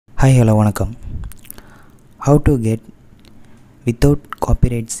Hi, hello, வணக்கம். How to get without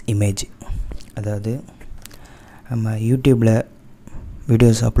copyrights image. அதாவது நம்ம யூடியூப்பில்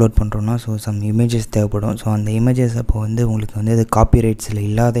வீடியோஸ் அப்லோட் பண்ணுறோன்னா சம் இமேஜஸ் தேவைப்படும். ஸோ அந்த இமேஜஸ் அப்போ உங்களுக்கு அது காப்பிரைட்ஸில்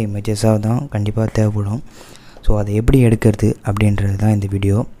இல்லாத இமேஜஸாக தான் கண்டிப்பாக தேவைப்படும். ஸோ அதை எப்படி எடுக்கிறது அப்படின்றது தான் இந்த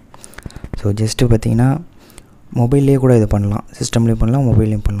வீடியோ. ஸோ ஜஸ்ட்டு பார்த்திங்கன்னா மொபைல்லே கூட இதை பண்ணலாம், சிஸ்டம்லேயும் பண்ணலாம்,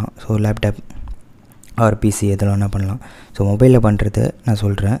 மொபைல்லையும் பண்ணலாம். ஸோ லேப்டாப் ஆர் பிசி எதில் வேணால் பண்ணலாம். ஸோ மொபைலில் பண்ணுறது நான்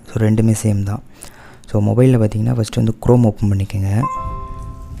சொல்கிறேன். ஸோ ரெண்டுமே சேம் தான். ஸோ மொபைலில் பார்த்திங்கன்னா ஃபஸ்ட்டு க்ரோம் ஓப்பன் பண்ணிக்கோங்க.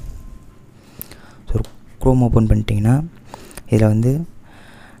 ஸோ க்ரோம் ஓப்பன் பண்ணிட்டிங்கன்னா இதில்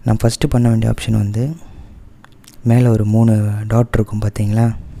நான் ஃபஸ்ட்டு பண்ண வேண்டிய ஆப்ஷன் மேலே ஒரு 3 டாட் இருக்கும் பார்த்தீங்களா,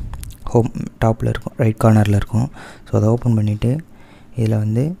 ஹோம் டாப்பில் இருக்கும், ரைட் கார்னரில் இருக்கும். ஸோ அதை ஓப்பன் பண்ணிவிட்டு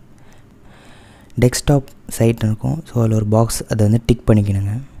இதில் டெஸ்க்டாப் சைட்னு இருக்கும். ஸோ அதில் ஒரு பாக்ஸ் அதை டிக்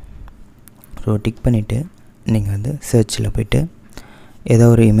பண்ணிக்கணுங்க. ஸோ டிக் பண்ணிவிட்டு நீங்கள் சர்ச்சில் போய்ட்டு ஏதோ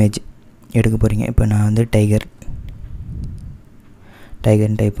ஒரு இமேஜ் எடுக்க போகிறீங்க. இப்போ நான்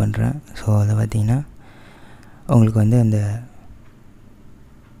டைகர்னு டைப் பண்ணுறேன். ஸோ அதை பார்த்திங்கன்னா உங்களுக்கு அந்த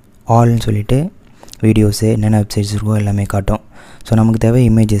ஆல்னு சொல்லிவிட்டு வீடியோஸு என்னென்ன வெப்சைட்ஸ் இருக்கோ எல்லாமே காட்டும். ஸோ நமக்கு தேவை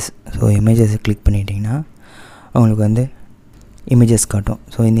இமேஜஸ். ஸோ இமேஜஸை கிளிக் பண்ணிட்டிங்கன்னா உங்களுக்கு இமேஜஸ் காட்டும்.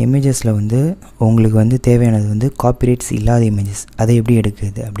 ஸோ இந்த இமேஜஸில் உங்களுக்கு தேவையானது காப்பிரைட்ஸ் இல்லாத இமேஜஸ். அதை எப்படி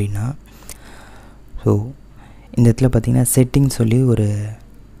எடுக்குது அப்படின்னா, ஸோ இந்த இடத்துல பார்த்திங்கன்னா செட்டிங்ஸ் சொல்லி ஒரு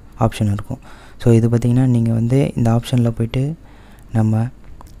ஆப்ஷன் இருக்கும். ஸோ இது பார்த்திங்கன்னா நீங்கள் இந்த ஆப்ஷனில் போய்ட்டு நம்ம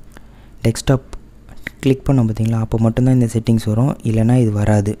டெஸ்க்டாப் கிளிக் பண்ணோம் பார்த்திங்களா, அப்போ மட்டும்தான் இந்த செட்டிங்ஸ் வரும், இல்லைனா இது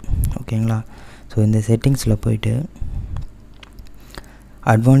வராது. ஓகேங்களா? ஸோ இந்த செட்டிங்ஸில் போய்ட்டு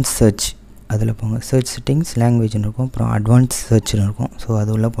அட்வான்ஸ் சர்ச் அதில் போங்க. சர்ச் செட்டிங்ஸ் லாங்குவேஜ்னு இருக்கும், அப்புறம் அட்வான்ஸ் சர்ச்னு இருக்கும். ஸோ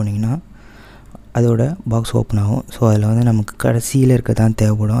அது உள்ளே போனீங்கன்னா அதோட பாக்ஸ் ஓப்பன் ஆகும். ஸோ அதில் நமக்கு கடைசியில் இருக்க தான்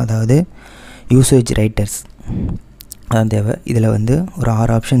தேவைப்படும், அதாவது யூசேஜ் ரைட்டர்ஸ் அதான் தேவை. இதில் ஒரு 6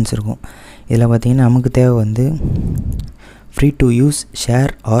 ஆப்ஷன்ஸ் இருக்கும். இதில் பார்த்திங்கன்னா நமக்கு தேவை free to use,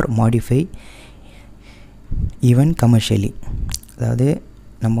 share R modify even commercially. அதாவது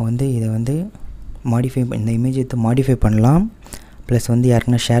நம்ம இதை மாடிஃபை இந்த இமேஜை மாடிஃபை பண்ணலாம், ப்ளஸ்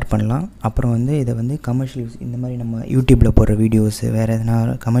யாருக்குன்னா ஷேர் பண்ணலாம். அப்புறம் இதை கமர்ஷியல் யூஸ், இந்த மாதிரி நம்ம யூடியூப்பில் போடுற வீடியோஸு வேறு எதனா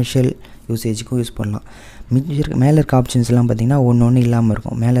கமர்ஷியல் யூசேஜுக்கும் யூஸ் பண்ணலாம். மேலே இருக்க ஆப்ஷன்ஸ்லாம் பார்த்திங்கன்னா ஒன்று இல்லாமல்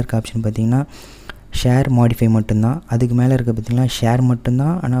இருக்கும். மேலே இருக்க ஆப்ஷன் பார்த்திங்கன்னா ஷேர், மாடிஃபை மட்டும்தான். அதுக்கு மேலே இருக்க பார்த்திங்கன்னா ஷேர்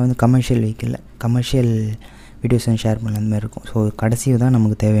மட்டும்தான், ஆனால் கமர்ஷியல் வெஹிக்கிளில் கமர்ஷியல் வீடியோஸும் ஷேர் பண்ணலாம், அந்த மாதிரி இருக்கும். ஸோ கடைசி தான்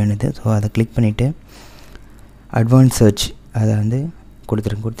நமக்கு தேவையானது. ஸோ அதை கிளிக் பண்ணிவிட்டு அட்வான்ஸ் சர்ச் அதை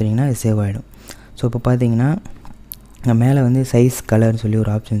கொடுத்துட்டிங்கன்னா இது சேவ் ஆகிடும். ஸோ இப்போ பார்த்திங்கன்னா மேலே சைஸ், கலர்னு சொல்லி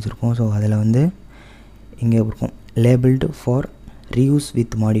ஒரு ஆப்ஷன்ஸ் இருக்கும். ஸோ அதில் இங்கே இருக்கும் labelled for reuse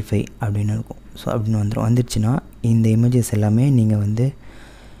with modify அப்படின்னு இருக்கும். ஸோ அப்படின்னு வந்துடுச்சுன்னா இந்த இமேஜஸ் எல்லாமே நீங்கள்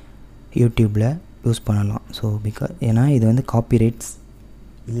யூடியூப்பில் யூஸ் பண்ணலாம். ஸோ ஏன்னா இது காப்பிரைட்ஸ்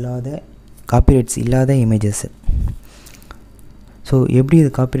இல்லாத இமேஜஸ்ஸு. ஸோ எப்படி இது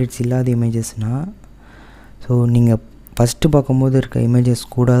காப்பிரைட்ஸ் இல்லாத இமேஜஸ்னால், ஸோ நீங்கள் ஃபஸ்ட்டு பார்க்கும்போது இருக்க இமேஜஸ்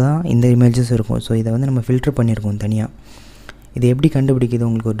கூட தான் இந்த இமேஜஸ் இருக்கும். ஸோ இதை நம்ம ஃபில்ட்ரு பண்ணியிருக்கோம் தனியாக. இது எப்படி கண்டுபிடிக்கிது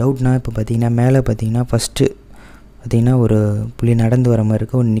உங்களுக்கு ஒரு டவுட்னா, இப்போ பார்த்திங்கன்னா மேலே பார்த்திங்கன்னா ஃபஸ்ட்டு பார்த்திங்கன்னா ஒரு புள்ளி நடந்து வர மாதிரி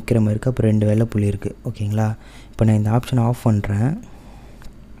இருக்குது, ஒன்று நிற்கிற மாதிரி இருக்குது, அப்புறம் 2 வெள்ளை புள்ளி இருக்குது. ஓகேங்களா? இப்போ நான் இந்த ஆப்ஷனை ஆஃப் பண்ணுறேன்.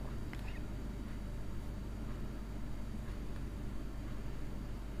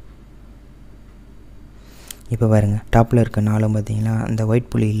 இப்போ பாருங்கள், டாப்பில் இருக்க 4 பார்த்திங்கன்னா அந்த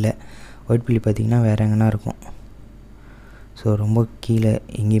ஒயிட் புள்ளி இல்லை. ஒயிட் புள்ளி பார்த்திங்கன்னா வேறு எங்கன்னா இருக்கும். ஸோ ரொம்ப கீழே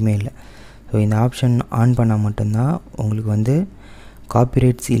எங்கேயுமே இல்லை. ஸோ இந்த ஆப்ஷன் ஆன் பண்ணால் மட்டும்தான் உங்களுக்கு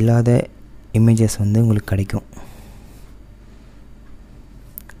காப்பிரைட்ஸ் இல்லாத இமேஜஸ் உங்களுக்கு கிடைக்கும்.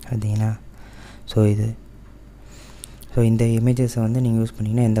 பார்த்தீங்களா? ஸோ இந்த இமேஜஸை நீங்கள் யூஸ்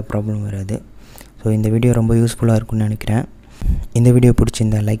பண்ணிங்கன்னா எந்த ப்ராப்ளமும் வராது. ஸோ இந்த வீடியோ ரொம்ப யூஸ்ஃபுல்லாக இருக்கும்னு நினைக்கிறேன். இந்த வீடியோ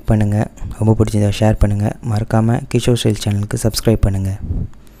பிடிச்சிருந்தா லைக் பண்ணுங்கள், ரொம்ப பிடிச்சிருந்தா ஷேர் பண்ணுங்கள். மறக்காமல் கிஷோர் ஸ்டைல் சேனலுக்கு சப்ஸ்கிரைப் பண்ணுங்கள்.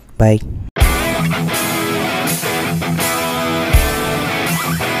 பாய்.